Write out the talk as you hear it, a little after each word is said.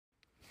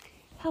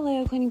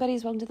Hello, cleaning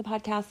buddies. Welcome to the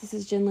podcast. This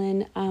is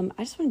Jinlin.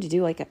 I just wanted to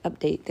do like an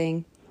update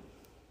thing.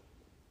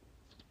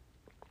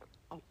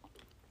 I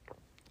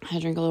had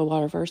to drink a little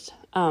water first.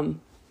 I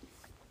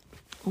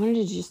wanted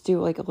to just do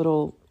like a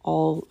little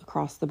all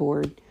across the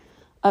board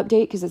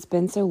update because it's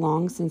been so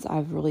long since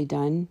I've really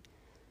done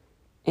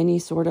any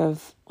sort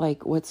of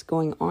like what's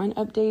going on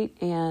update,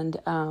 and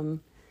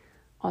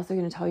also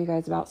going to tell you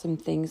guys about some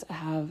things I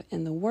have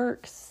in the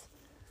works.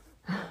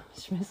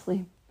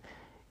 Schmissly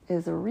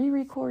is a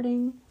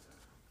re-recording.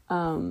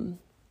 So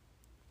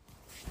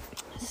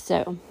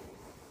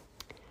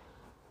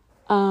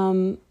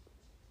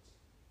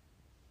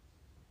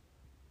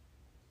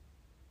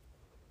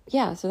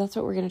that's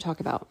what we're going to talk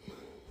about.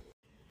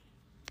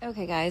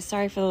 Okay, guys,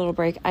 sorry for the little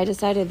break. I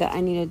decided that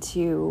I needed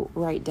to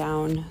write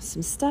down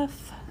some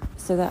stuff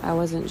so that I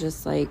wasn't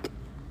just like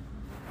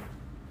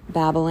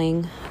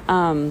babbling.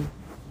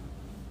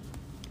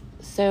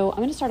 So I'm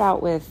going to start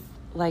out with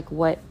like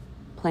what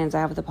plans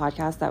I have with the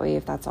podcast. That way,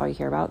 if that's all you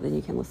care about, then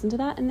you can listen to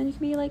that and then you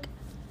can be like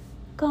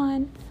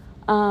gone.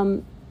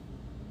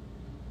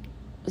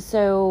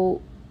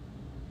 So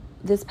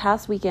this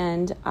past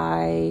weekend,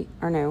 back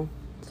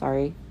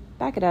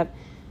it up.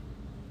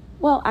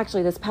 Well,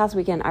 actually, this past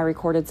weekend, I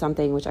recorded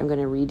something which I'm going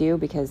to redo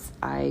because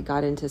I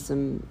got into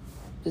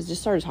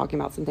just started talking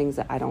about some things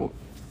that I don't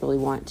really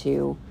want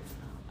to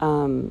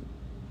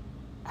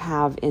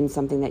have in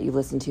something that you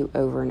listen to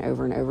over and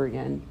over and over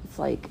again. It's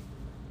like,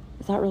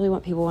 is that really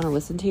what people want to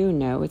listen to?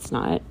 No, it's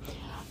not.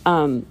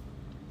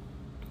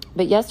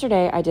 But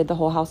yesterday, I did the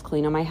whole house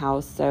clean on my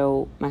house,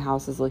 so my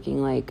house is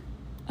looking like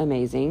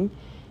amazing.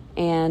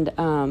 And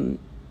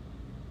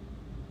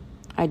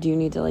I do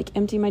need to like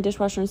empty my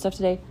dishwasher and stuff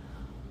today.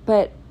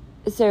 But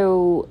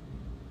so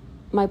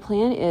my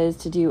plan is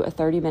to do a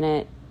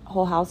 30-minute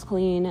whole house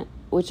clean,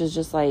 which is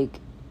just like,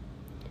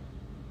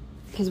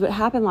 because what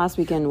happened last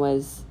weekend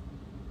was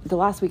the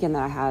last weekend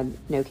that I had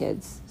no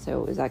kids.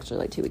 So it was actually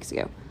like 2 weeks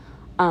ago.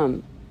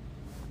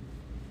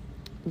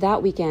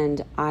 That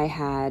weekend I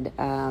had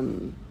a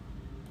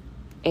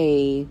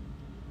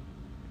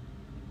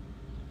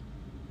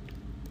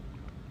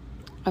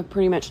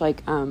pretty much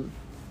like oh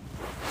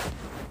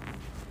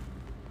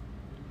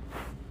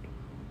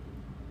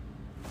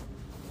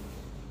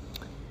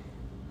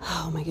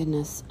my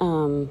goodness.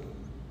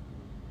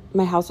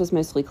 My house was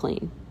mostly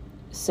clean.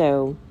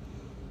 So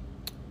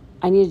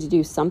I needed to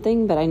do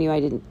something, but I knew I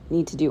didn't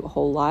need to do a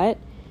whole lot.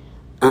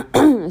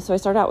 So I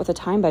started out with a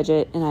time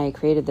budget and I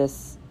created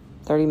this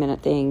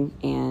 30-minute thing,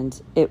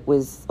 and it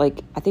was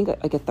like, I think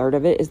like a third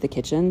of it is the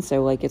kitchen.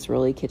 So like, it's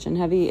really kitchen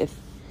heavy if,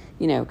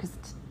 cause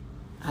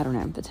I don't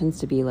know, that tends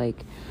to be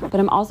like, but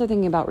I'm also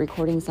thinking about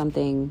recording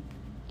something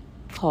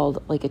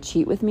called like a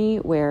cheat with me,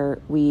 where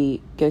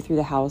we go through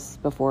the house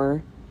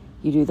before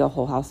you do the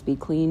whole house speed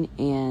clean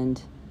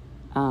and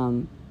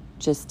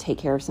just take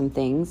care of some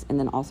things. And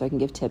then also I can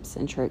give tips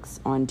and tricks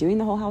on doing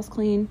the whole house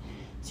clean.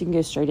 So you can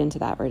go straight into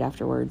that right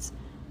afterwards.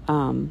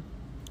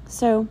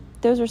 So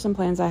those are some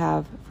plans I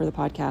have for the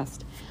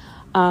podcast.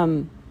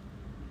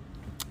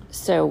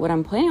 So what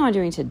I'm planning on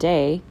doing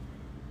today,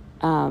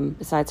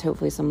 besides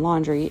hopefully some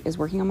laundry, is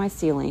working on my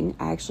ceiling.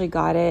 I actually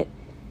got it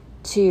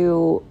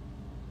to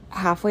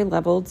halfway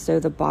leveled. So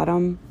the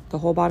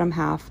whole bottom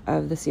half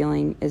of the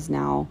ceiling is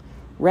now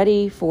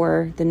ready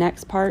for the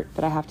next part,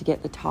 but I have to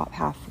get the top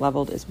half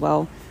leveled as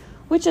well,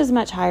 which is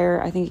much higher.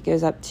 I think it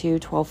goes up to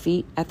 12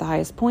 feet at the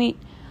highest point.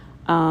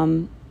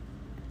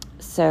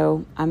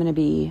 So I'm going to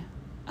be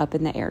up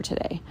in the air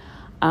today,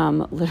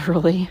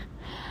 literally.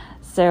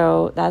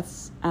 So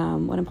that's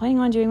what I'm planning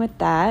on doing with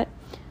that.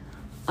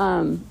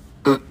 I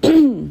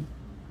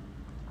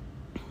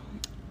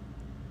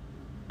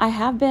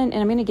have been,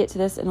 and I'm going to get to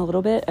this in a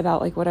little bit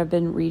about like what I've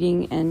been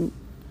reading and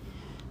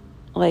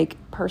like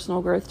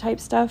personal growth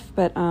type stuff,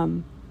 but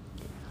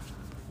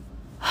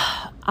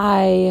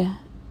I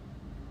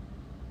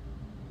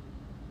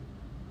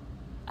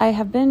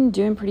have been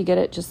doing pretty good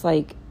at just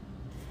like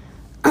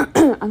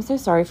I'm so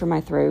sorry for my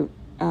throat.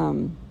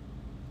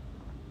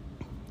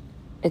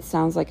 It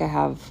sounds like I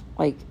have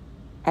like,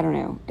 I don't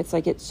know, it's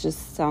like it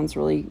just sounds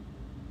really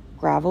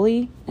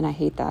gravelly, and I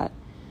hate that.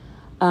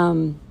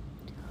 I've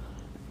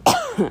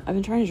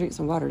been trying to drink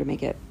some water to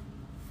make it.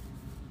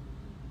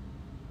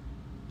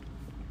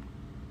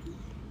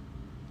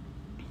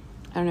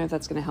 I don't know if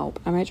that's going to help.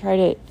 I might try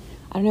to,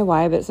 I don't know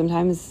why, but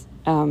sometimes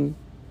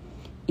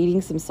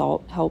eating some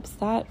salt helps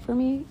that for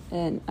me.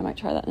 And I might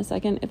try that in a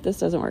second if this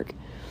doesn't work.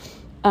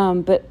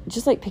 But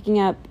just like picking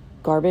up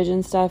garbage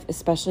and stuff,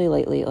 especially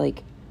lately,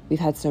 like we've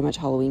had so much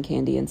Halloween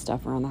candy and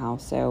stuff around the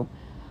house. So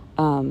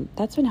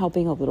that's been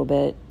helping a little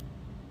bit.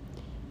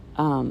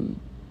 Okay,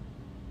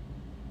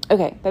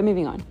 but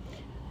moving on.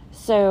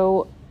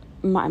 So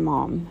my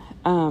mom,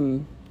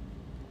 I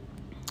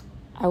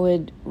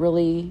would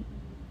really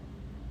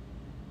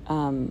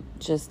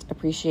just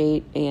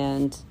appreciate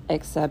and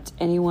accept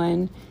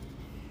anyone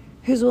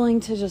who's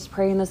willing to just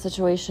pray in this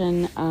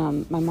situation.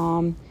 My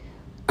mom,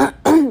 I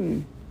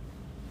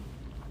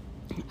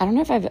don't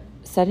know if I've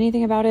said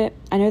anything about it.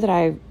 I know that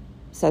I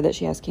said that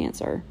she has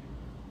cancer.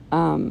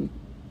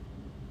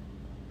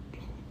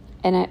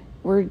 And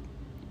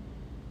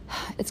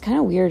it's kind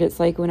of weird. It's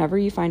like whenever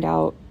you find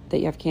out that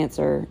you have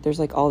cancer, there's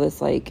like all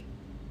this like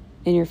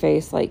in your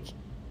face, like,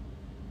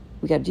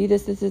 we got to do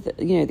this,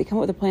 they come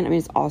up with a plan. I mean,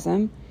 it's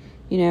awesome.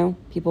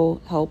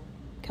 People help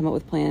come up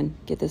with a plan,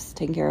 get this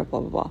taken care of, blah,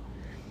 blah, blah.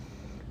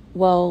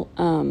 Well,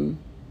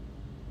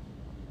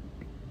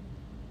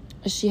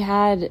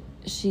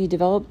 she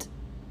developed,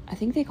 I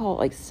think they call it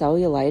like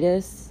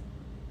cellulitis.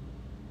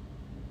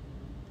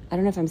 I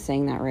don't know if I'm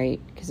saying that right,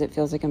 because it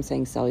feels like I'm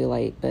saying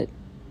cellulite, but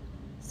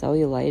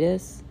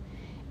cellulitis.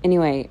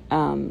 Anyway,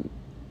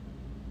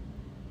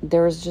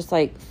 there was just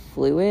like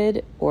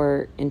fluid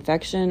or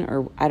infection,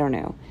 or I don't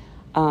know.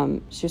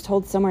 She was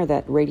told somewhere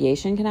that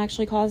radiation can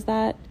actually cause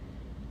that.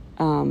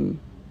 I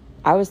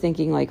was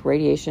thinking like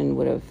radiation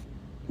would have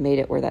made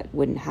it where that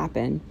wouldn't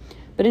happen.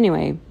 But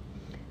anyway,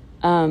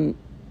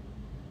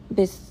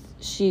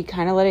 she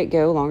kind of let it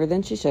go longer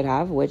than she should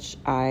have, which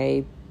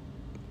not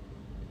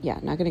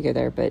going to go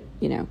there, but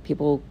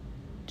people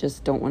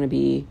just don't want to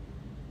be,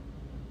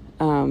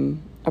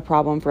 a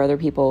problem for other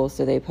people.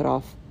 So they put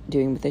off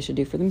doing what they should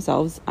do for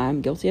themselves.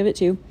 I'm guilty of it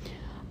too.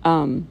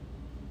 But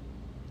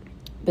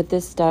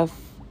this stuff,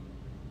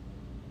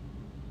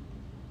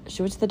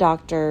 she went to the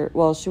doctor.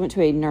 Well, she went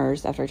to a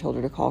nurse after I told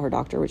her to call her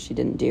doctor, which she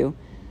didn't do.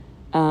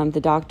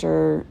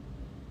 The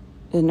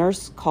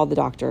nurse called the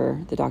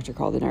doctor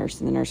called the nurse,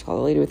 and the nurse called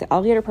the lady with the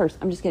alligator purse.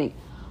 I'm just kidding.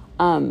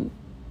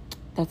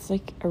 That's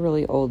like a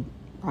really old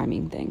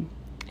rhyming thing.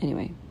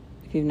 Anyway,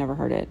 if you've never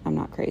heard it, I'm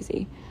not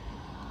crazy.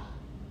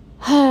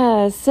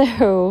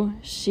 So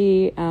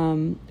she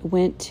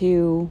went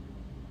to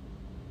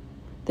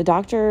the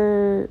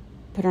doctor,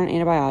 put her on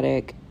an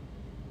antibiotic.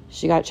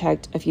 She got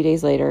checked a few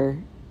days later.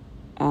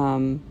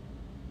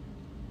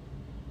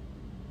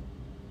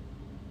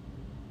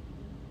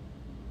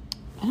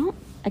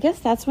 I guess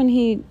that's when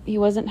he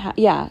wasn't,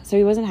 so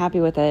he wasn't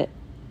happy with it.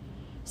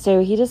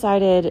 So he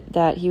decided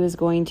that he was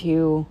going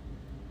to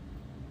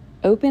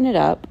open it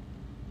up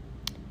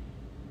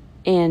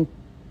and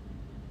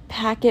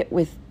pack it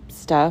with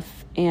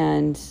stuff.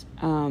 And,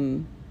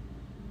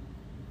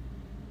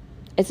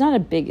 it's not a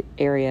big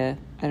area.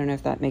 I don't know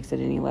if that makes it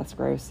any less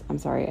gross. I'm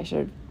sorry. I should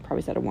have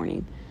probably said a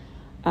warning.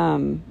 I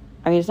mean,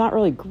 it's not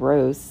really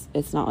gross.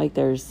 It's not like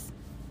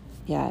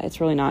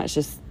it's really not. It's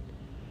just,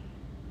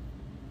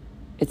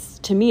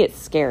 to me, it's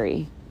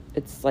scary.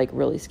 It's like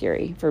really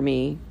scary for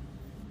me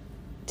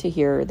to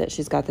hear that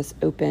she's got this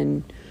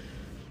open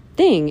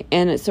thing.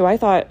 And so I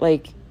thought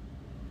like,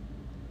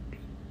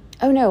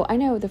 oh no, I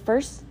know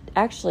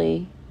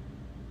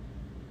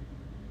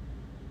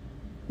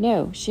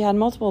no, she had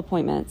multiple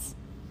appointments.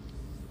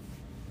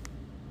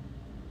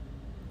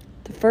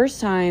 The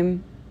first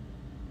appointment,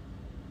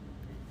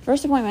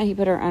 he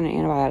put her on an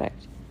antibiotic.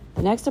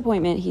 The next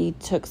appointment, he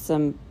took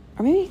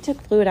maybe he took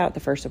fluid out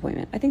the first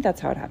appointment. I think that's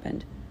how it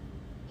happened.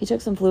 He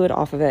took some fluid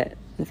off of it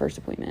in the first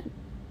appointment.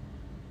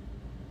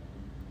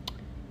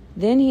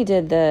 Then he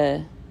did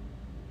the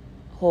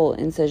whole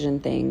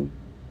incision thing,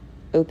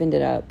 opened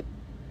it up.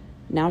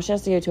 Now she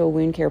has to go to a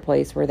wound care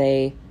place where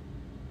they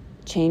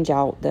change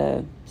out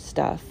the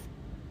stuff.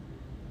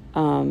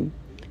 And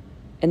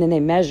then they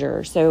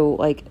measure. So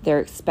like they're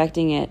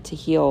expecting it to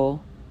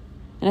heal.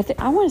 And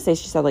I want to say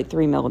she said like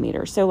 3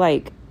 millimeters. So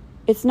like,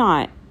 it's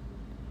not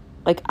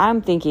like,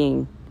 I'm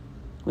thinking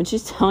when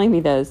she's telling me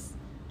this,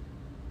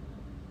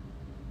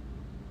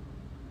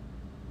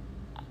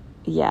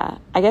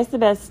 I guess the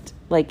best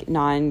like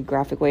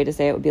non-graphic way to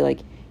say it would be like,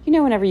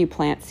 whenever you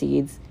plant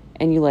seeds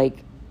and you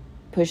like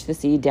push the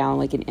seed down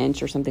like an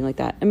inch or something like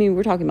that. I mean,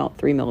 we're talking about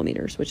 3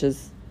 millimeters, which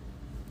is,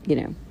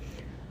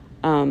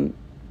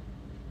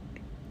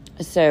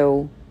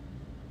 so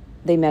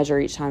they measure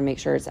each time to make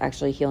sure it's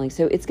actually healing.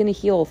 So it's going to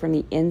heal from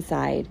the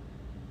inside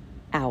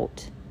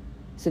out.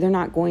 So they're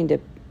not going to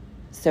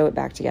sew it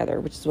back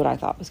together, which is what I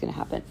thought was going to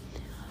happen.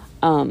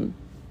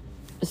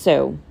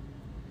 So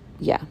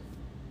yeah,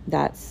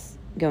 that's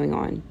going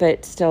on.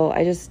 But still,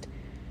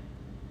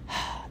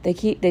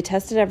 they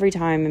test it every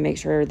time and make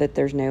sure that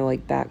there's no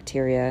like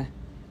bacteria,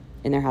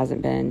 and there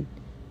hasn't been,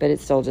 but it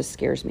still just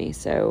scares me.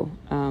 So,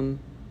 and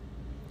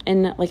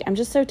like, I'm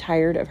just so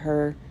tired of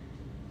her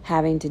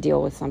having to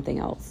deal with something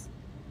else,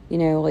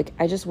 like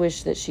I just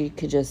wish that she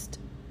could just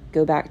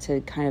go back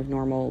to kind of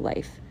normal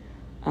life.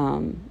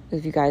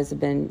 If you guys have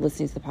been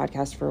listening to the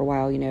podcast for a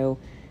while,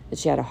 that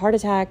she had a heart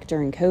attack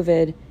during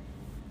COVID.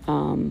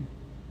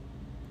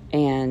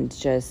 And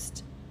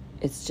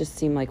it's just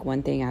seemed like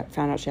one thing. I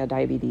found out she had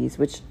diabetes,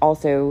 which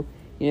also,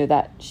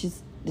 that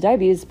the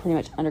diabetes is pretty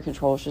much under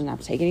control. She doesn't have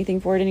to take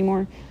anything for it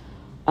anymore.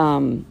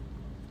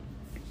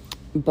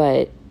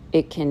 But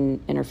it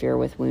can interfere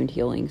with wound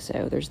healing.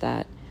 So there's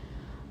that.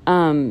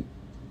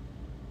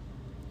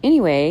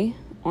 Anyway,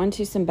 on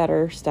to some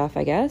better stuff,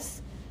 I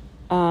guess.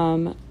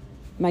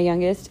 My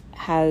youngest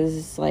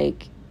has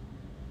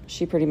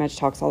she pretty much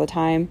talks all the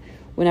time.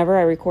 Whenever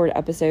I record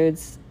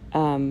episodes,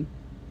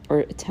 or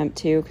attempt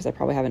to, because I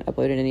probably haven't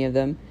uploaded any of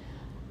them,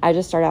 I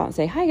just start out and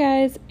say, hi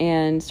guys,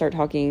 and start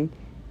talking.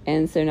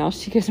 And so now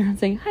she goes around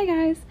saying, hi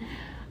guys.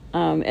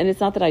 And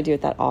it's not that I do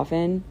it that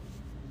often.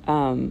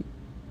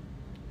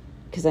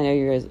 Because I know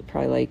you guys are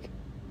probably like,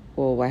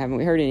 well, why haven't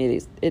we heard any of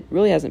these? It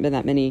really hasn't been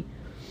that many,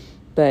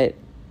 but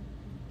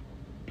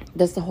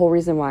that's the whole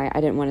reason why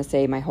I didn't want to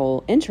say my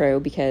whole intro,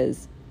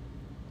 because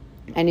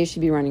I knew she'd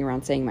be running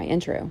around saying my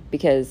intro,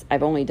 because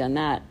I've only done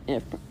that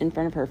in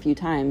front of her a few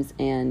times,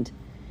 and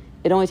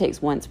it only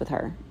takes once with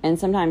her. And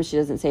sometimes she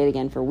doesn't say it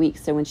again for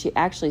weeks. So when she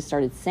actually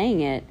started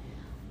saying it,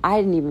 I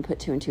didn't even put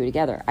two and two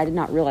together. I did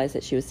not realize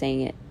that she was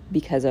saying it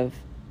because of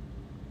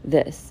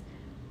this.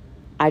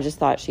 I just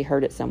thought she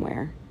heard it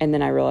somewhere. And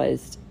then I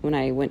realized when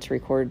I went to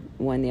record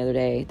one the other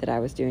day that I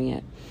was doing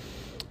it.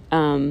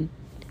 I'm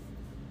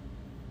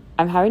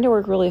having to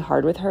work really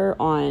hard with her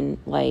on,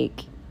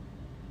 like,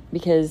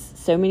 because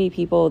so many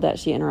people that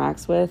she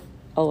interacts with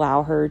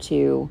allow her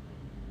to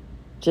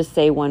just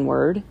say one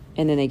word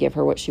and then they give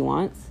her what she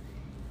wants.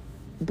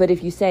 But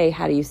if you say,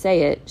 how do you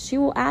say it? She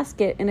will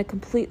ask it in a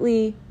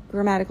completely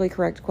grammatically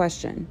correct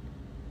question.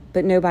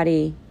 But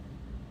nobody...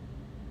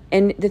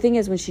 And the thing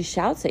is, when she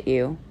shouts at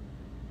you,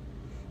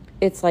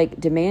 it's like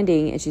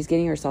demanding, and she's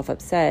getting herself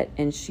upset,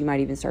 and she might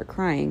even start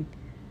crying.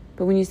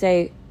 But when you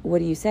say, what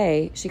do you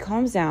say? She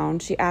calms down.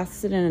 She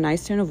asks it in a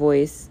nice tone of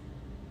voice.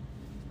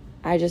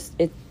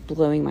 It's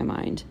blowing my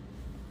mind.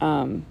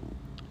 I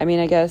mean,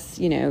 I guess,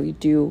 you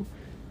do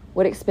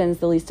what expends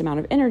the least amount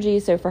of energy.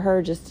 So for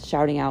her, just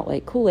shouting out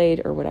like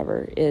Kool-Aid or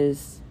whatever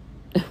is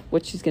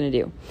what she's going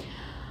to do.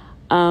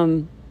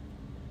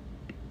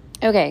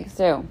 Okay,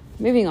 so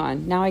moving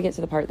on. Now I get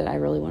to the part that I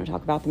really want to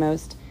talk about the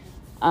most,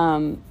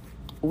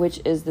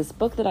 which is this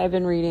book that I've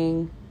been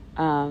reading.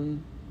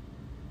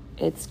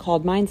 It's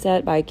called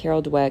Mindset by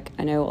Carol Dweck.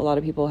 I know a lot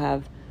of people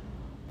have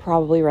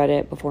probably read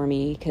it before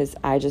me, because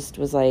I just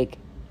was like,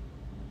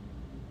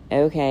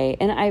 okay.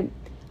 And I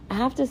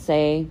have to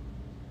say,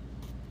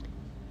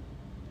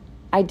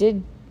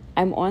 I'm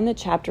on the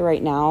chapter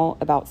right now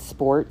about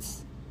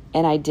sports,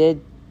 and I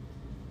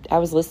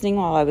was listening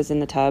while I was in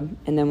the tub,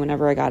 and then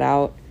whenever I got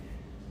out,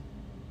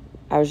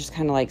 I was just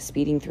kind of like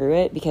speeding through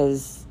it,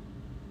 because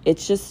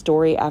it's just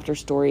story after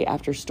story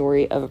after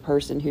story of a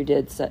person who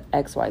did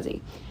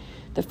XYZ.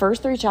 The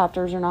first 3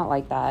 chapters are not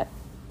like that.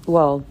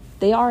 Well,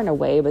 they are in a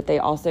way, but they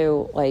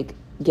also like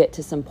get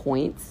to some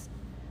points.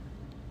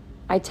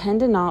 I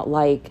tend to not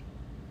like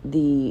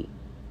the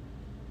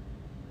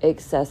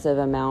excessive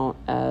amount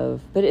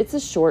but it's a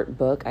short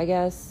book, I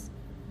guess.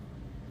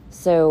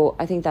 So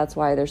I think that's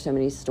why there's so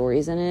many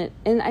stories in it.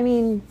 And I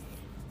mean,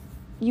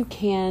 you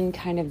can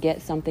kind of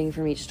get something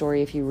from each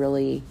story if you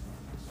really,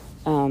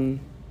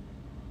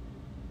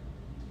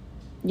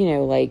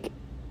 like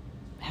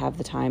have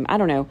the time. I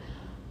don't know.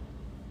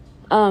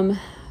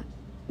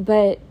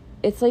 But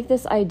it's like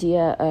this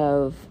idea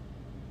of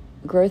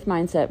growth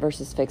mindset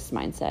versus fixed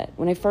mindset.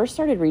 When I first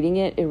started reading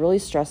it, it really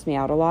stressed me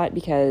out a lot,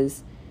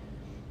 because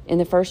in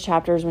the first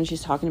chapters, when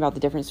she's talking about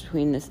the difference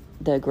between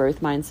the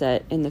growth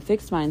mindset and the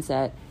fixed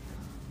mindset,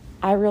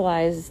 I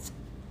realized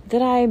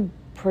that I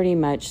pretty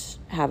much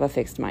have a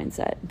fixed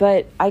mindset.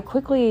 But I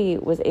quickly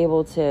was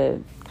able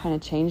to kind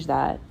of change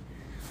that.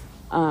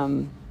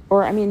 I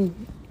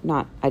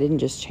didn't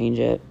just change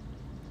it.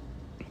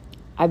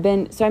 I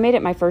made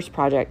it my first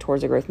project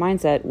towards a growth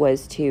mindset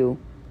was to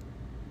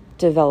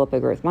develop a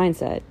growth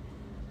mindset.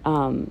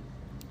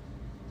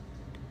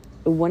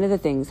 One of the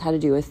things had to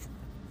do with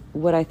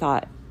what I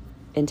thought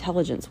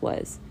intelligence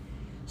was.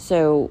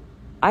 So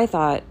I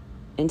thought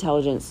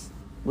intelligence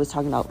was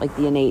talking about like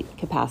the innate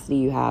capacity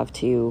you have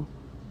to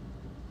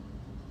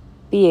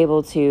be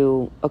able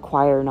to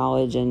acquire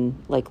knowledge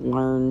and like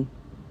learn,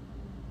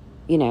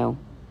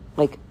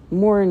 like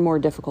more and more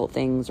difficult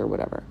things or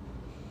whatever.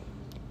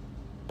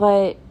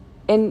 So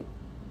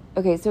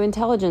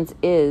intelligence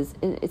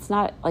it's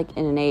not like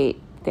an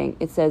innate thing.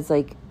 It says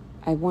like,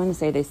 I want to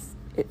say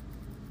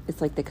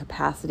it's like the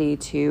capacity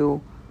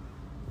to,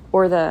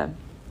 I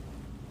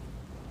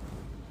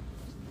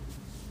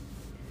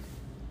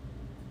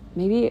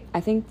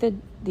think that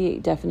the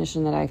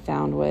definition that I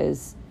found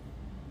was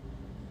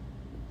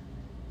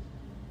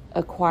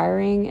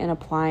acquiring and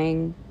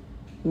applying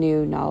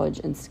new knowledge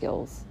and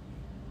skills.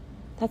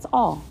 That's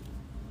all.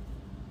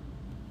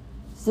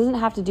 This doesn't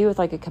have to do with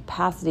like a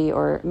capacity,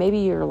 or maybe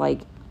your like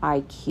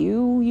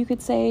IQ, you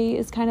could say,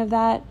 is kind of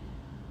that.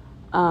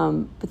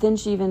 But then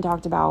she even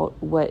talked about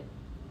what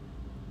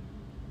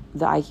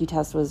the IQ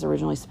test was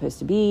originally supposed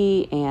to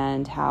be,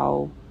 and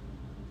how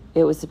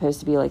it was supposed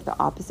to be like the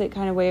opposite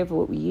kind of way of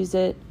what we use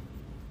it.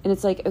 And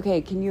it's like,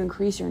 okay, can you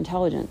increase your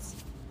intelligence?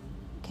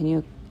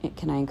 Can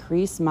I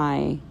increase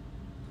my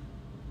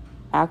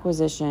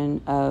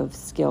acquisition of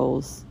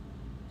skills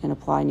and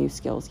apply new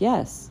skills?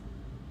 Yes.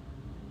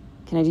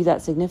 Can I do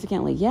that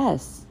significantly?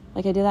 Yes.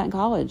 Like I did that in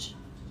college,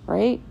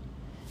 right?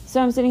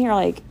 So I'm sitting here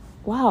like,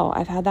 wow,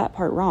 I've had that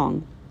part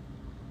wrong.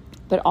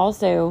 But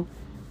also,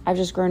 I've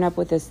just grown up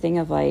with this thing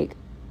of like,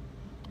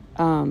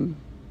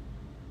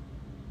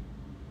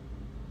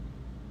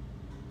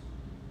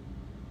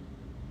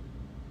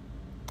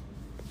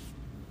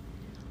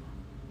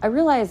 I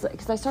realized,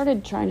 because I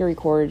started trying to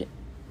record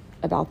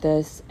about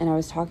this, and I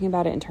was talking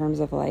about it in terms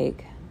of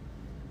like,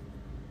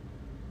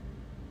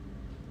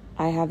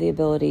 I have the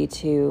ability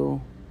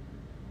to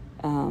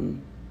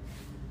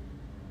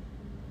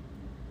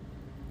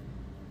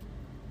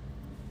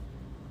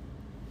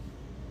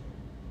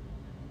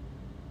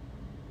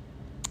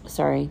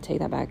sorry, take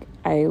that back.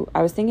 I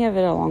was thinking of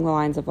it along the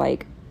lines of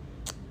like,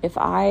 if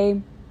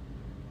I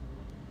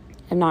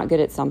am not good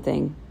at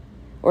something,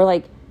 or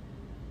like,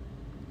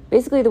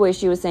 basically the way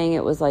she was saying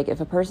it was like, if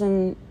a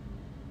person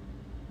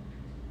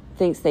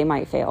thinks they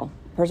might fail,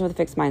 a person with a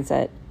fixed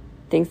mindset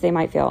thinks they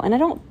might fail, and I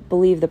don't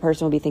believe the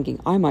person will be thinking,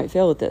 I might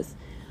fail at this.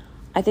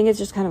 I think it's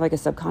just kind of like a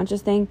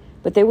subconscious thing,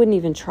 but they wouldn't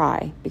even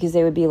try because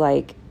they would be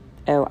like,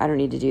 oh, I don't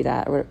need to do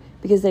that. Or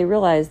because they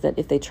realize that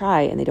if they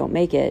try and they don't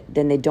make it,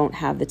 then they don't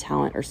have the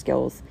talent or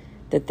skills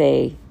that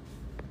they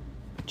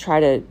try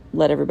to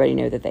let everybody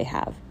know that they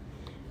have.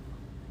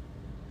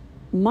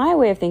 My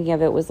way of thinking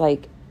of it was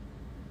like,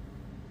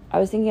 I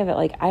was thinking of it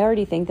like, I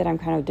already think that I'm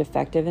kind of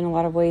defective in a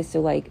lot of ways.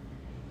 So like,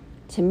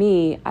 to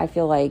me, I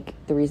feel like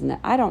the reason that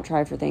I don't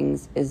try for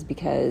things is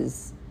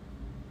because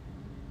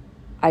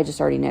I just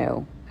already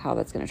know how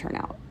that's going to turn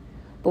out.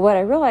 But what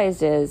I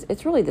realized is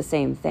it's really the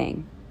same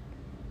thing.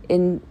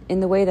 In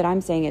the way that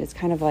I'm saying it, it's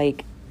kind of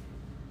like,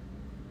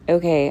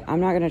 okay, I'm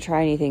not going to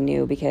try anything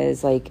new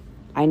because like,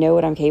 I know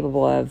what I'm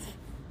capable of.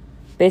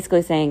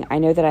 Basically saying, I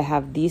know that I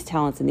have these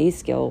talents and these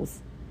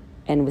skills,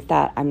 and with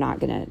that, I'm not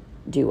going to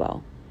do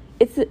well.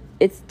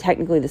 It's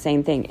technically the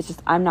same thing. It's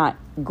just I'm not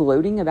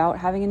gloating about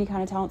having any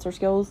kind of talents or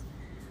skills.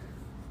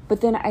 But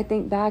then I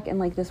think back and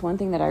like this one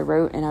thing that I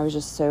wrote, and I was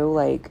just so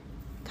like,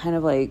 kind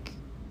of like,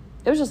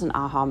 it was just an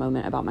aha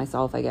moment about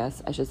myself, I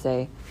guess I should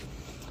say.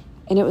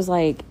 And it was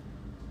like,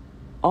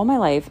 all my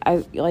life,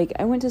 I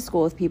went to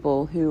school with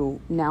people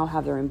who now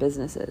have their own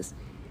businesses.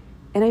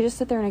 And I just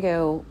sit there and I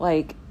go,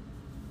 like,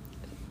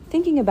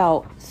 thinking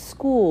about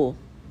school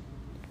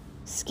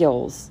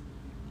skills,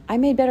 I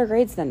made better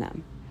grades than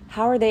them.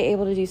 How are they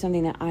able to do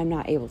something that I'm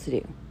not able to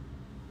do?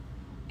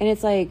 And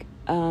it's like,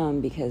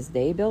 because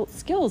they built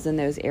skills in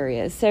those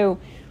areas. So,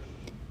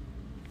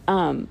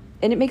 and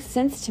it makes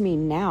sense to me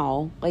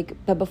now, like,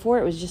 but before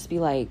it was just be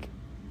like,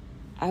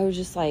 I was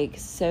just like,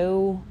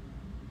 so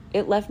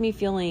it left me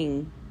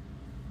feeling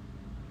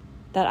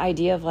that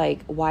idea of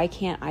like, why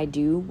can't I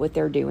do what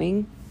they're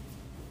doing?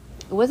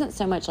 It wasn't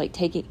so much like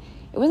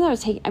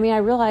I mean, I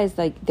realized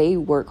like they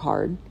work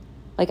hard.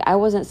 Like I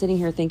wasn't sitting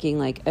here thinking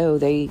like, oh,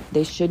 they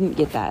shouldn't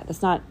get that.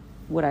 That's not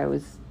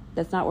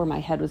where my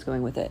head was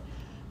going with it.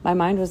 My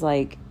mind was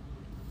like,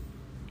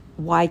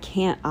 why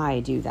can't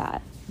I do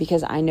that?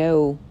 Because I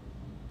know,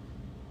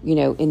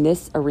 in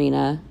this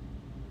arena,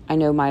 I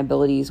know my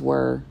abilities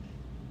were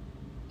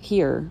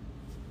here.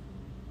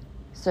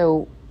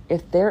 So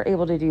if they're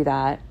able to do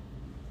that,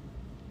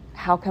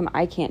 how come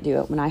I can't do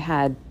it when I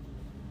had,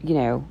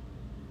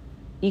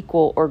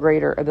 equal or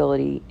greater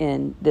ability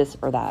in this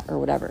or that or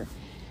whatever?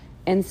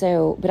 And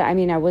so, but I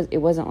mean,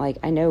 it wasn't like,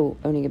 I know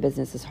owning a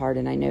business is hard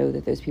and I know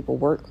that those people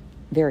work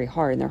very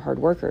hard and they're hard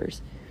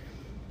workers.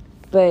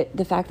 But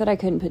the fact that I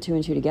couldn't put two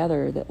and two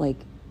together, that like,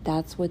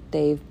 that's what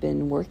they've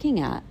been working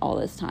at all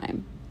this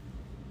time.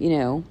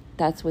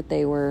 That's what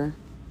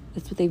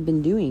they've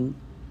been doing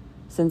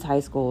since high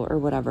school or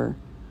whatever.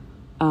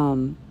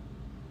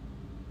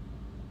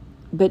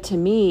 But to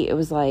me, it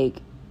was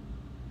like,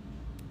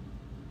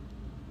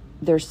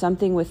 there's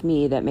something with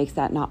me that makes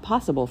that not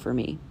possible for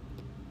me.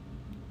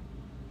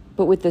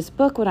 But with this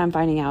book, what I'm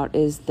finding out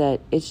is that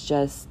it's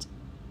just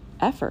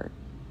effort.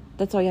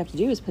 That's all you have to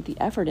do is put the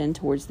effort in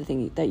towards the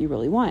thing that you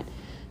really want.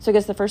 So I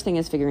guess the first thing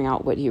is figuring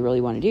out what you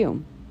really want to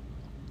do.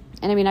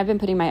 And I mean, I've been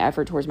putting my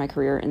effort towards my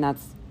career, and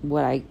that's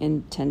what I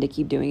intend to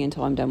keep doing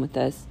until I'm done with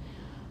this.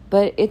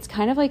 But it's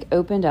kind of like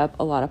opened up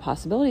a lot of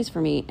possibilities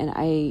for me.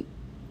 And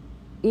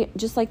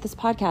just like this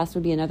podcast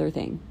would be another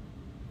thing.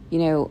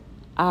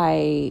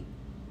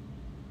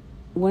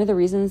 One of the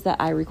reasons that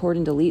I record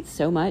and delete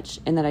so much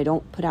and that I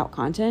don't put out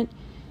content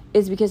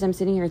is because I'm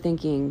sitting here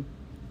thinking,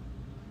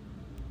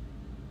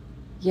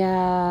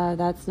 yeah,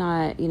 that's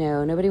not,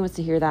 nobody wants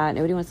to hear that.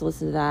 Nobody wants to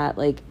listen to that.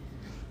 Like,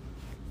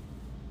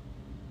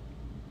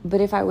 but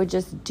if I would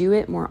just do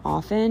it more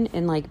often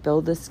and like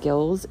build the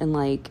skills and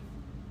like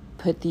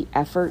put the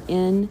effort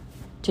in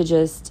to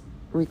just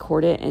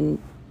record it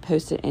and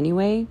post it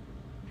anyway,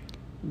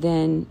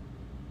 then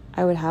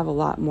I would have a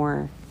lot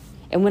more.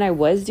 And when I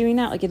was doing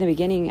that, like in the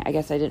beginning, I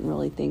guess I didn't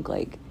really think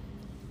like,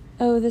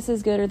 oh, this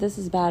is good or this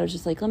is bad. I was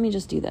just like, let me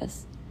just do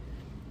this.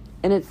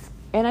 And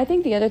I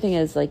think the other thing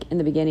is like in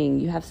the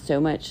beginning, you have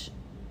so much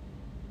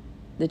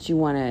that you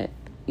want to,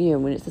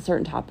 when it's a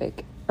certain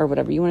topic or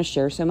whatever, you want to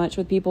share so much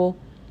with people,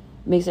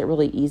 it makes it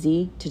really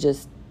easy to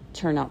just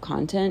turn out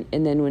content.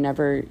 And then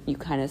whenever you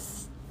kind of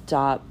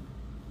stop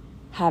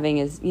having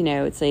it's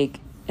like,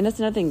 and that's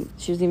another thing,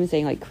 she was even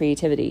saying like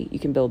creativity, you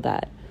can build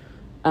that.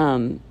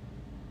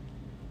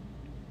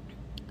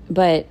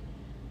 But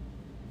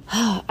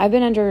I've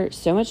been under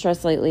so much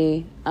stress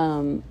lately,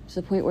 to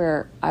the point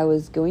where I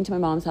was going to my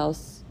mom's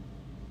house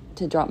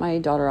to drop my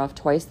daughter off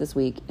twice this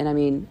week. And I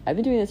mean, I've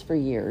been doing this for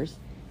years.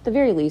 At the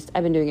very least,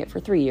 I've been doing it for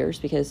 3 years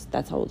because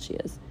that's how old she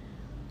is.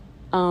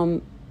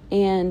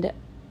 And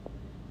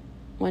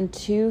on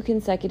 2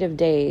 consecutive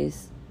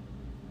days,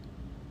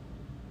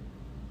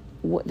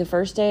 the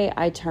first day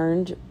I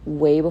turned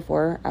way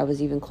before I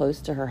was even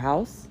close to her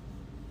house.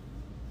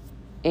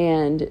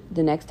 And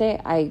the next day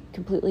I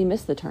completely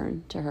missed the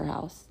turn to her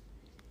house.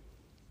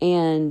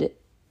 And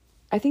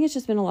I think it's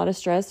just been a lot of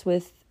stress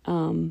with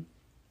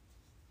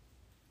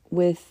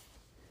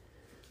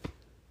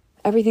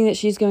everything that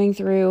she's going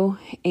through.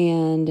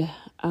 And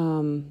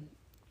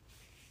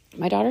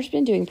my daughter's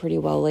been doing pretty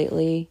well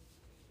lately.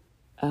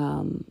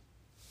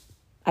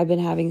 I've been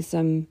having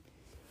some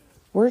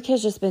work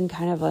has just been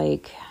kind of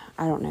like,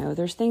 I don't know,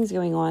 there's things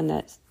going on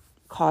that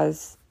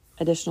cause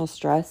additional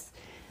stress.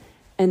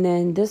 And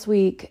then this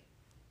week,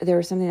 there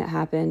was something that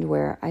happened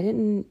where I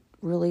didn't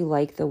really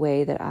like the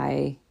way that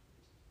I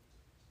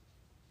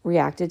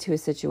reacted to a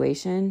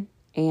situation.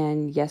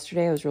 And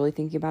yesterday, I was really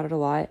thinking about it a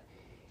lot.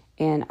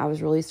 And I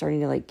was really starting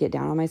to like get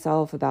down on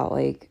myself about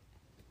like,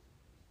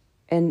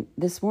 and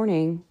this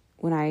morning,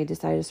 when I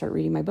decided to start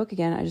reading my book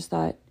again, I just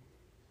thought,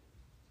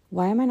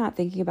 why am I not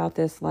thinking about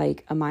this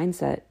like a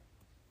mindset,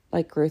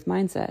 like growth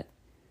mindset?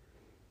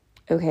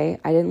 Okay,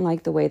 I didn't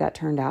like the way that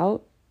turned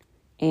out,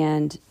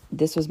 and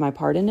this was my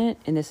part in it,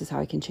 and this is how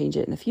I can change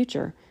it in the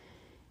future.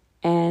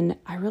 And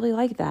I really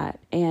like that.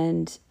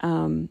 And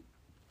another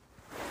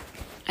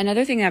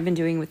thing I've been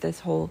doing with this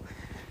whole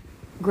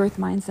growth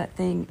mindset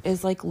thing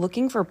is like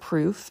looking for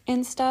proof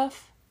in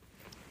stuff.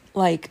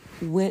 Like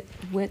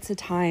where's a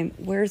time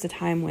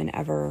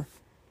whenever,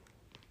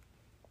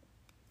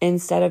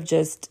 instead of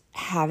just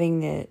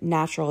having the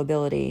natural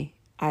ability,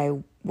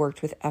 I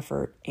worked with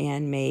effort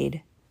and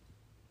made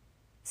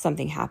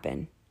something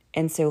happen.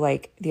 And so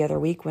like the other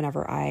week,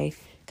 whenever I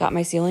got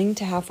my ceiling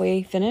to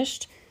halfway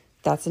finished,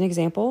 that's an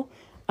example.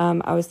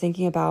 I was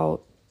thinking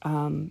about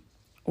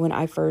when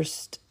I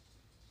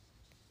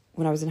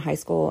was in high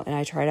school and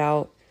I tried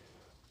out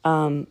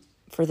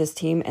for this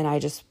team, and I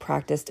just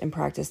practiced and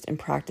practiced and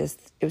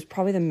practiced. It was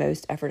probably the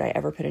most effort I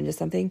ever put into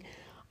something.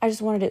 I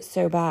just wanted it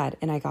so bad,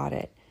 and I got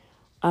it.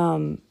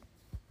 And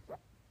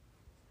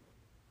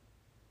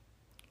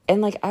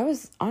like, I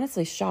was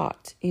honestly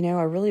shocked, I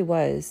really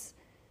was,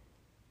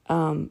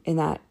 in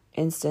that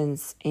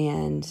instance.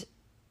 And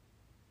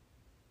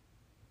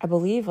I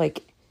believe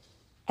like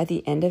at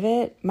the end of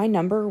it, my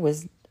number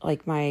was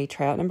like, my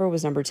tryout number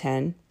was number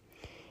 10.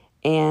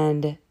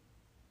 And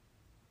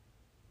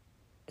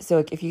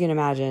so if you can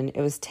imagine,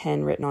 it was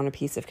 10 written on a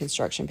piece of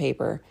construction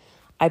paper.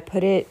 I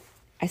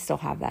still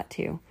have that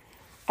too.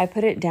 I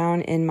put it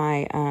down in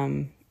my,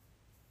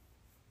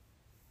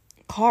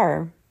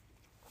 car,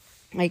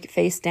 like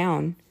face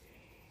down.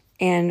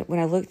 And when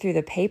I looked through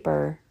the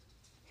paper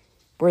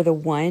where the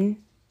 1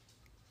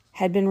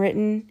 had been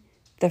written,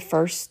 the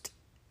first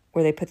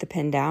where they put the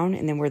pen down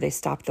and then where they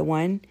stopped the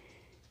 1,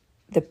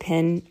 the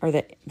pen or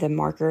the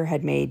marker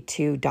had made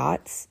 2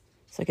 dots.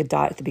 It's like a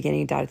dot at the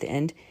beginning, a dot at the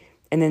end.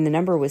 And then the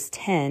number was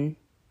 10.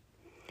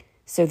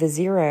 So the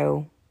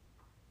 0,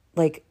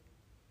 like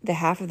the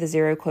half of the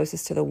 0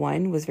 closest to the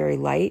 1 was very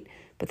light,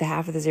 but the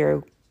half of the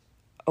 0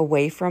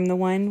 away from the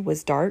 1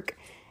 was dark.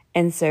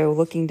 And so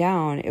looking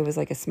down, it was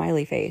like a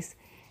smiley face.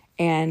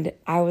 And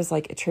I was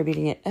like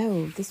attributing it,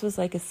 this was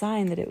like a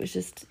sign that it was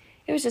just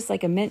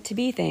like a meant to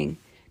be thing.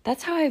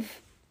 That's how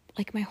I've,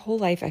 like my whole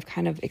life, I've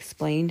kind of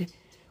explained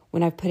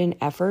when I've put in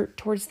effort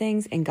towards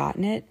things and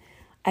gotten it,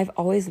 I've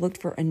always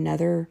looked for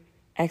another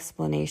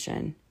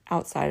explanation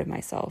outside of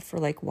myself for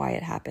like why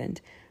it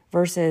happened,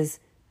 versus,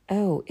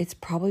 it's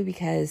probably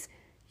because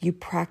you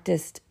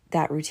practiced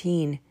that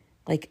routine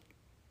like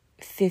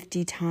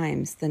 50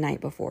 times the night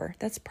before.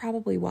 That's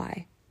probably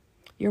why.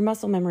 Your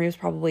muscle memory was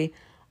probably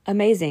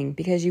amazing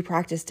because you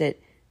practiced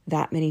it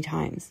that many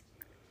times.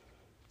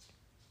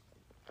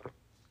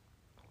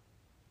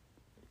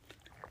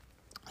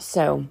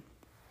 So,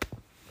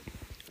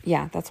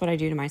 yeah, that's what I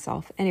do to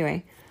myself.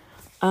 Anyway,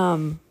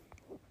 and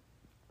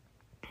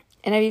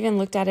I've even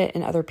looked at it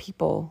in other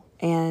people.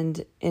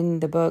 And in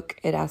the book,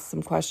 it asks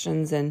some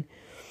questions. And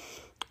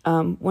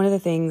one of the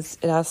things,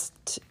 it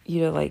asked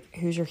you to like,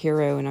 who's your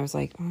hero? And I was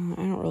like, I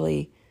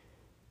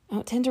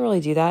don't tend to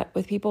really do that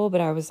with people. But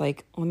I was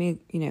like, let me,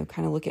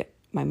 kind of look at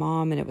my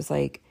mom. And it was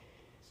like,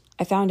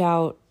 I found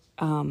out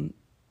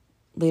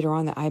later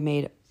on that I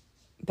made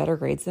better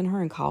grades than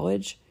her in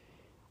college,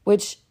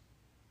 which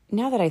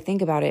now that I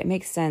think about it, it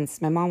makes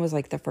sense. My mom was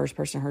like the first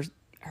person in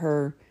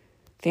her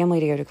family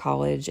to go to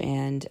college,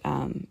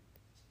 and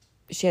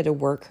she had to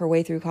work her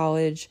way through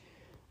college.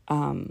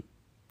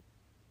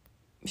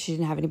 She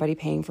didn't have anybody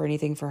paying for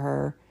anything for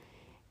her.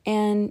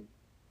 And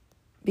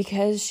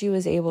because she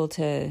was able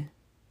to,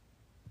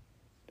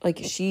 like,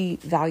 she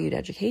valued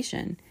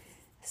education.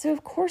 So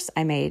of course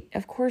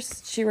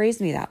she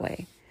raised me that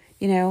way.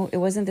 It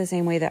wasn't the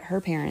same way that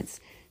her parents.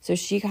 So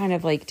she kind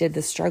of like did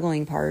the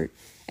struggling part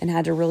and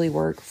had to really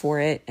work for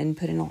it and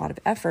put in a lot of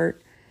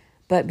effort.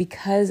 But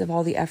because of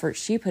all the effort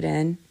she put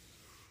in,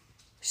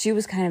 she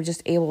was kind of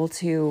just able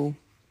to,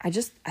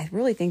 I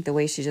really think the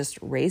way she just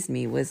raised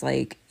me was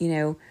like,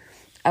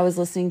 I was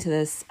listening to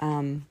this,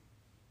 I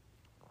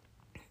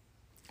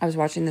was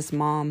watching this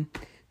mom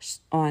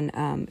on,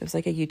 it was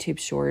like a YouTube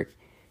short,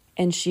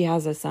 And she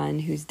has a son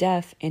who's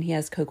deaf, and he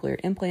has cochlear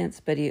implants,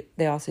 but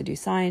they also do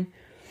sign.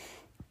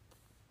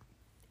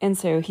 And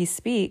so he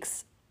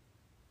speaks.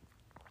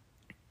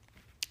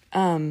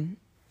 And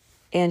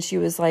she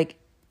was like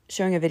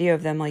showing a video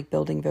of them like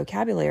building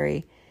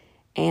vocabulary.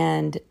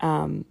 And,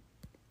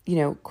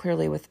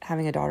 clearly with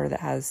having a daughter that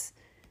has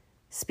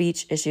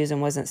speech issues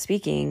and wasn't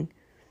speaking.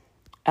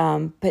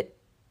 But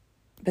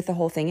the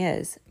whole thing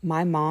is,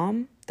 my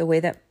mom, the way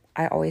that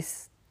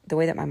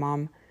my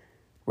mom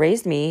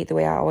raised me, the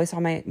way I always saw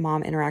my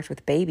mom interact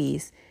with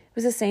babies, it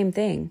was the same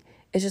thing.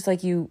 It's just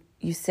like you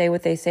say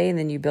what they say, and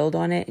then you build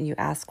on it, and you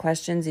ask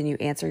questions, and you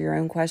answer your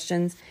own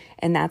questions.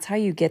 And that's how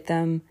you get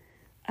them,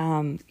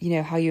 how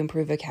you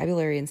improve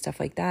vocabulary and stuff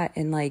like that.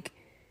 And like,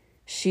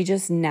 she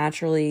just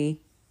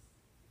naturally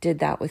did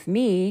that with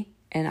me,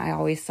 and I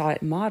always saw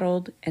it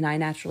modeled, and I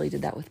naturally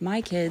did that with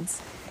my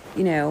kids,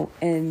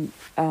 and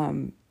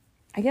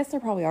I guess there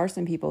probably are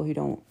some people who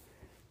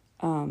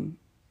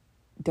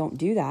don't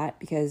do that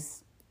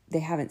because they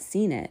haven't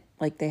seen it.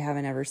 Like, they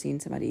haven't ever seen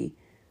somebody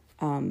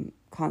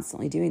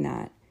constantly doing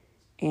that.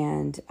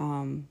 And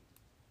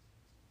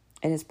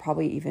it's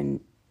probably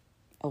even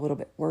a little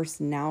bit worse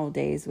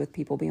nowadays with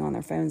people being on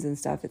their phones and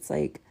stuff. It's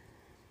like,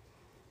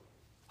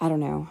 I don't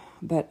know.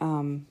 But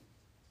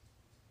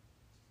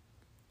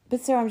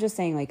so I'm just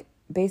saying, like,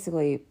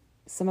 basically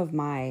some of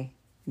my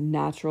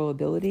natural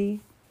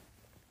ability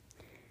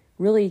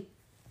really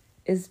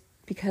is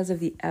because of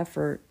the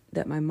effort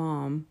that my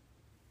mom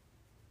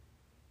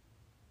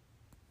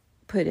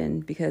put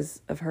in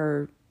because of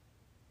her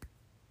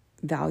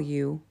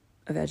value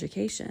of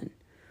education.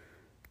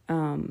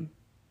 And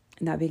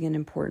that being an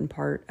important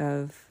part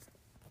of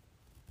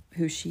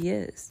who she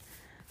is.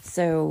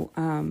 So,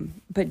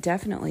 but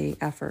definitely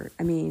effort.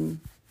 I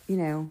mean,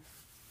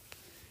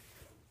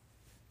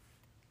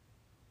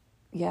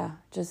 yeah,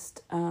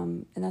 just,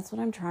 and that's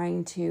what I'm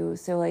trying to,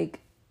 so like,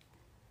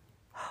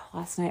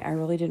 last night I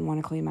really didn't want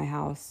to clean my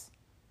house.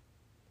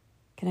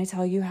 Can I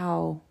tell you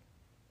how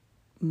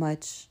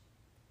much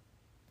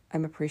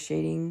I'm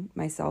appreciating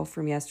myself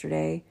from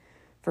yesterday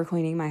for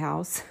cleaning my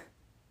house?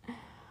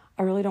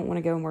 I really don't want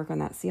to go and work on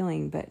that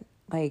ceiling, but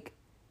like,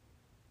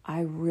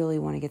 I really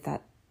want to get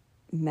that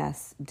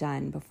mess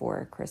done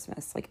before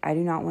Christmas. Like, I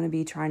do not want to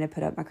be trying to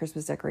put up my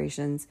Christmas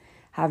decorations,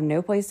 have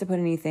no place to put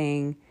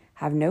anything,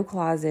 have no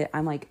closet.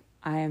 I'm like,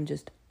 I am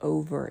just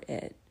over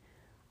it.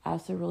 I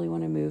also really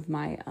want to move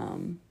my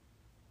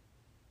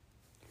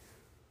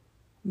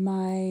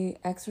my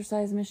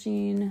exercise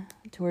machine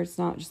to where it's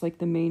not just like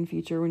the main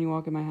feature when you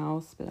walk in my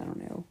house, but I don't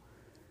know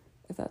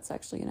if that's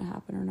actually going to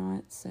happen or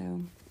not.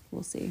 So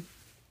we'll see.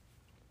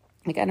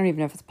 Like, I don't even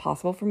know if it's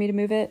possible for me to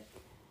move it.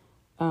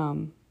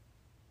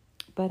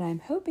 But I'm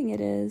hoping it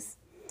is.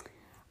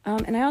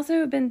 And I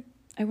also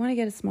I want to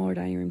get a smaller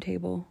dining room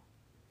table.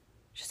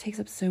 It just takes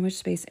up so much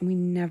space, and we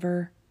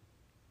never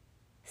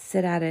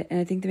sit at it.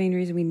 And I think the main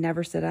reason we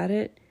never sit at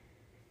it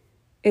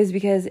is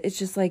because it's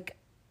just like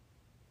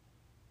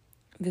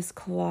this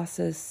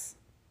colossus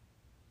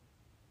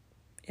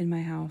in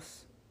my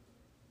house.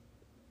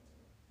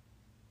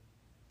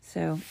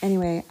 So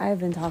anyway, I've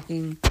been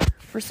talking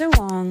for so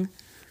long,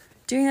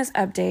 doing this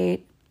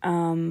update.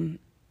 I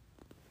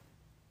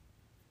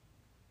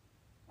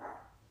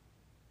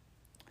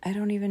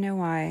don't even know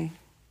why.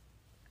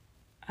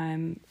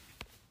 I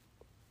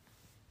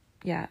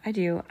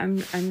do.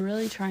 I'm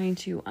really trying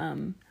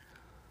to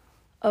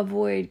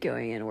avoid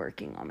going and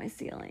working on my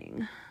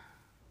ceiling.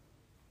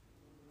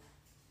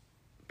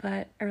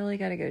 But I really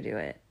got to go do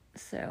it.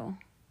 So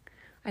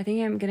I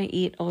think I'm going to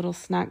eat a little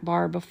snack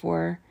bar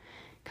before,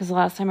 because the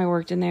last time I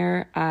worked in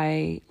there,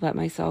 I let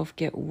myself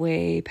get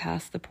way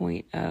past the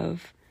point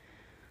of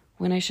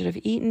when I should have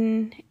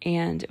eaten,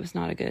 and it was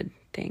not a good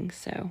thing.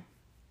 So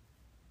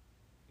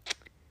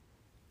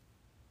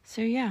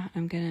yeah,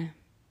 I'm going to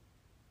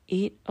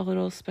eat a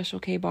little Special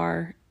K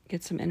bar,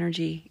 get some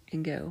energy,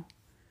 and go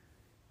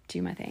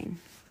do my thing.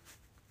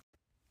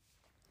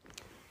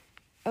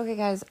 Okay,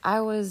 guys,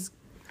 I was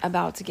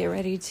about to get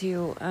ready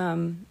to,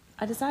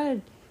 I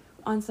decided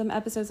on some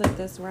episodes like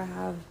this where I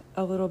have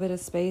a little bit of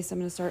space, I'm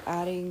going to start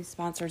adding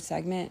sponsored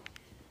segment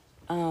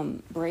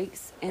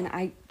breaks,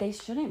 and they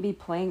shouldn't be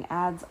playing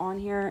ads on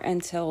here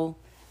until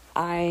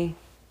I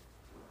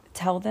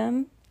tell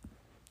them,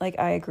 like,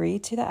 I agree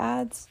to the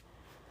ads.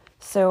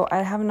 So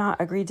I have not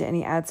agreed to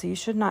any ads, so you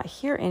should not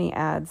hear any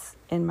ads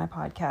in my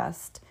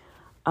podcast.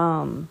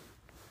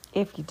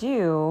 If you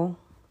do,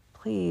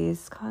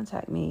 please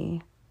contact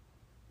me,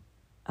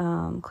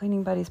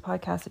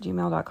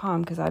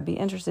 cleaningbuddyspodcast@gmail.com, because I'd be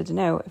interested to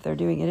know if they're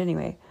doing it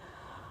anyway.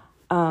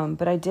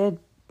 But I did,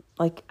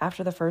 like,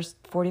 after the first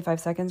 45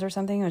 seconds or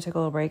something, I took a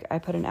little break, I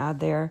put an ad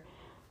there,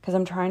 because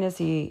I'm trying to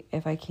see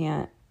if I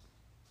can't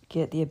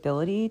get the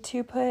ability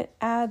to put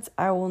ads.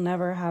 I will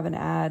never have an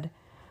ad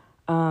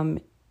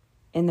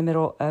in the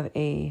middle of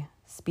a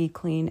speed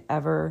clean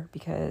ever,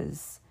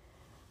 because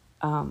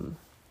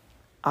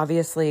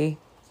obviously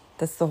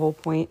that's the whole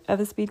point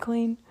of a speed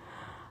clean.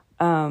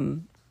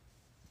 Oh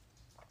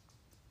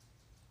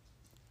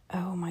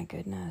my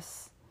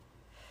goodness.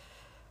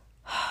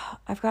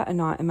 I've got a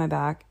knot in my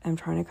back. I'm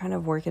trying to kind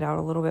of work it out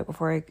a little bit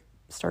before I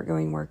start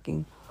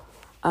working.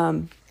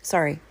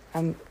 Sorry,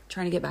 I'm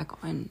trying to get back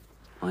on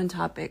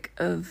topic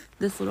of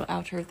this little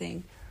outro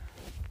thing.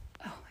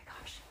 Oh my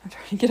gosh, I'm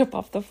trying to get up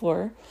off the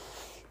floor,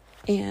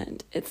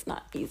 and it's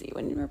not easy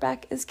when your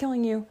back is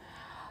killing you.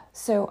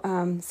 So,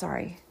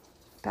 sorry,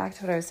 back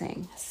to what I was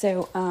saying.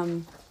 So,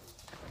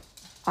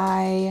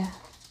 I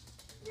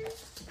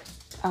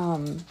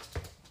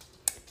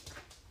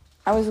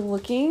was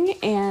looking,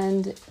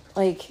 and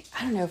like,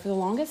 I don't know, for the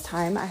longest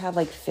time I had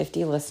like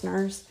 50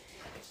 listeners,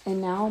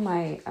 and now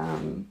my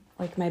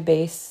my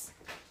base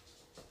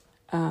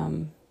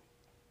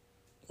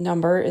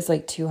number is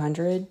like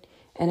 200.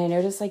 And I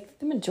noticed like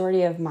the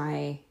majority of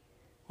my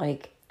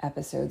like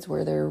episodes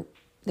where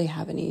they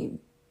have any,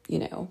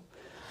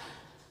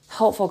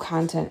 helpful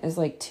content is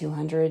like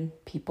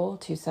 200 people,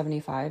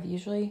 275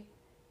 usually.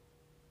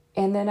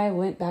 And then I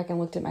went back and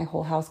looked at my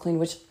Whole House Clean,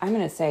 which I'm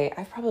going to say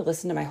I've probably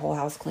listened to my Whole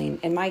House Clean,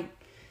 and I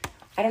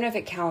don't know if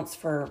it counts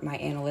for my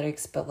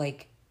analytics, but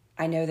like,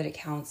 I know that it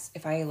counts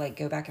if I like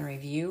go back and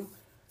review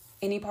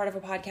any part of a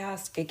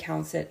podcast, it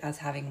counts it as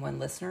having one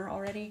listener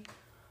already.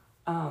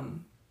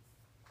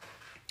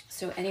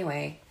 So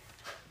anyway,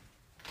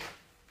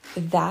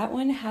 that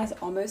one has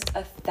almost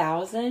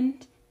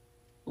 1,000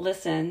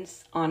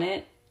 listens on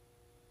it,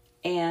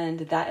 and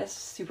that is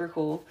super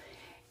cool.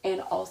 And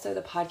also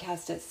the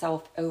podcast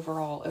itself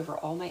overall, over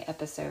all my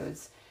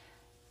episodes,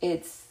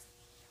 it's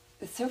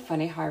so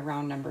funny how I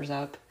round numbers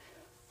up.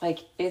 Like,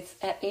 it's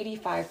at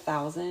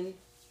 85,000,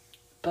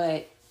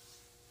 but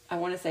I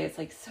want to say it's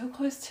like so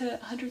close to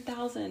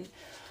 100,000.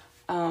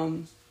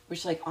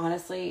 Which, like,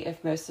 honestly,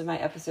 if most of my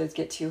episodes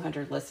get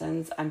 200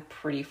 listens, I'm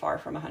pretty far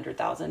from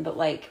 100,000. But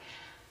like,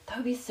 that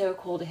would be so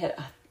cool to hit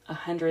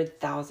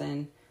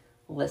 100,000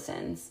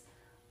 listens.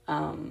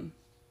 That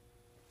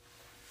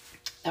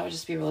would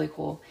just be really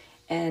cool.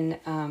 And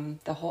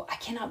I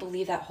cannot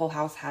believe that Whole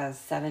House has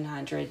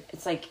 700.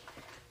 It's like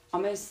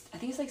almost, I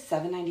think it's like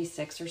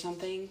 796 or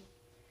something.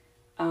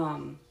 I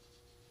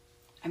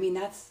mean,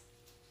 that's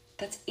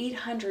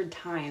 800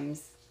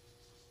 times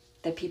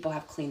that people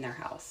have cleaned their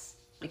house.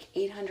 Like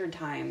 800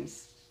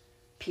 times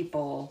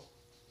people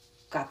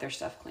got their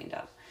stuff cleaned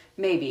up.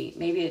 Maybe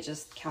it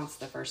just counts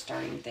the first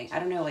starting thing. I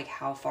don't know like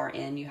how far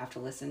in you have to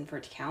listen for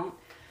it to count.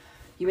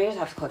 You may just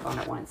have to click on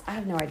it once. I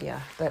have no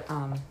idea. But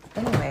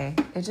anyway,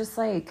 it's just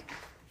like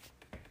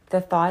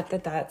the thought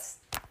that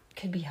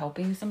could be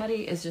helping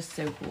somebody is just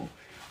so cool.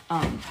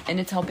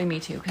 And it's helping me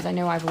too, because I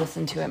know I've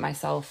listened to it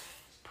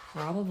myself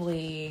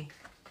probably,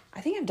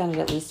 I think I've done it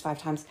at least 5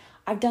 times.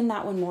 I've done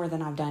that one more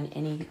than I've done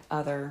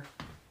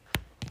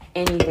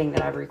anything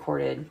that I've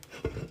recorded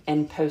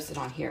and posted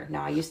on here.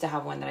 Now, I used to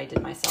have one that I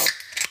did myself,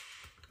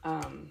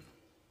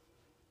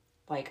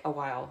 like a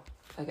while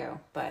ago,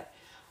 but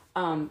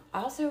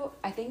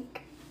I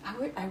think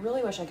I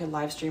really wish I could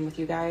live stream with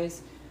you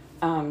guys,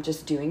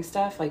 just doing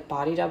stuff like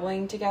body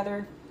doubling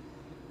together.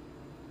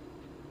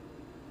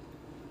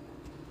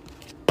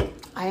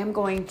 I am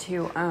going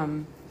to,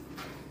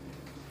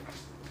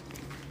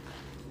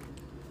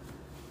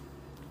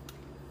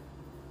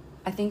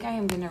 I think I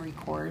am going to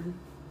record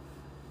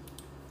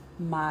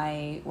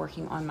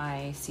working on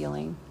my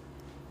ceiling,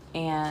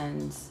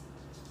 and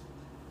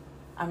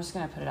I'm just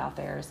going to put it out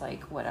there as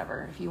like,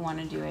 whatever. If you want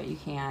to do it, you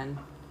can.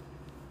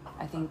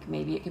 I think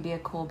maybe it could be a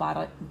cool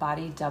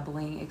body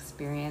doubling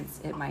experience.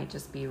 It might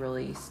just be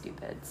really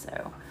stupid.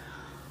 So,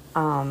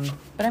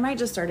 but I might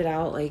just start it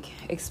out, like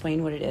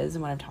explain what it is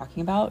and what I'm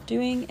talking about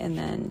doing, and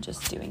then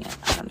just doing it.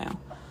 I don't know.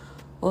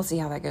 We'll see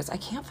how that goes. I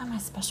can't find my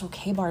special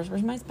K-bars.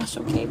 Where's my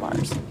special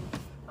K-bars?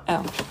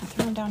 Oh, I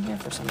threw them down here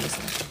for some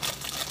reason.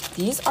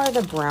 These are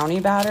the brownie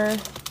batter,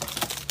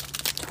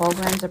 12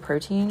 grams of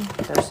protein.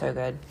 They're so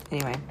good.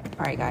 Anyway,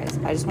 all right, guys.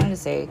 I just wanted to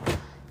say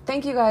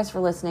thank you guys for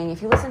listening.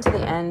 If you listen to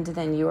the end,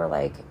 then you are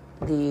like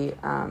the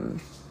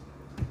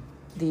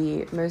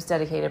most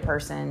dedicated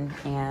person,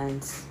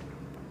 and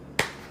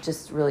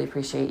just really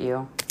appreciate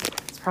you.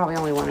 It's probably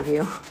only one of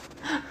you.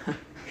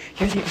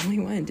 You're the only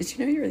one. Did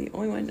you know you're the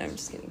only one? No, I'm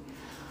just kidding.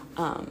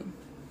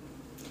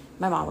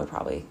 My mom would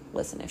probably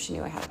listen if she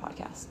knew I had a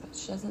podcast, but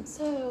she doesn't.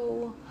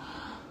 So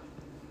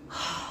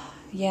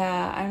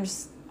yeah, I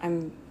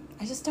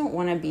just don't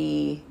want to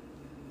be,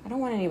 I don't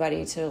want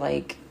anybody to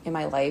like in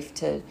my life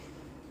to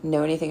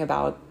know anything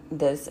about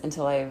this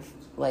until I've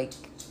like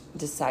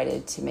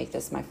decided to make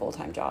this my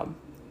full-time job.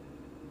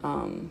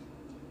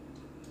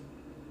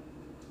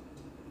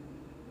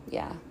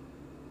 Yeah.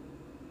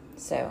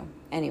 So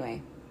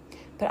anyway,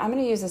 but I'm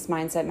going to use this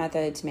mindset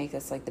method to make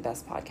this like the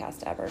best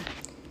podcast ever.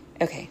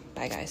 Okay.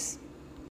 Bye guys.